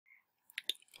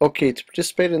Okay, to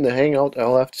participate in the Hangout,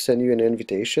 I'll have to send you an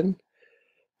invitation.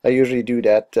 I usually do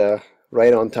that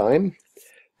right on time.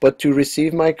 But to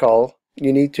receive my call,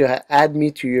 you need to add me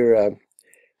to your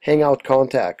Hangout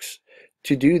contacts.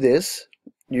 To do this,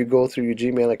 you go through your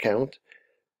Gmail account,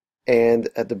 and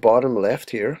at the bottom left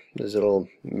here, there's a little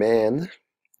man.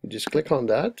 You just click on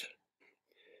that.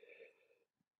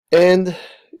 And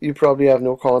you probably have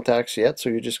no contacts yet, so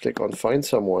you just click on Find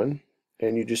Someone,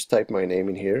 and you just type my name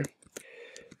in here.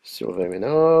 Sylvain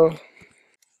Ménard.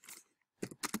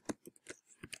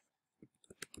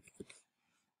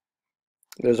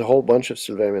 There's a whole bunch of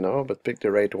Sylvain Ménard, but pick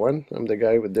the right one. I'm the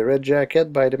guy with the red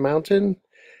jacket by the mountain.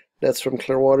 That's from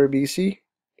Clearwater, BC.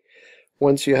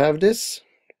 Once you have this,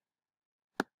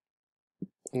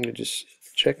 you just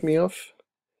check me off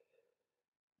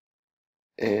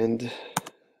and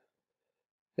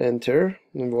enter,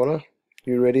 and voila,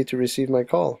 you're ready to receive my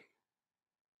call.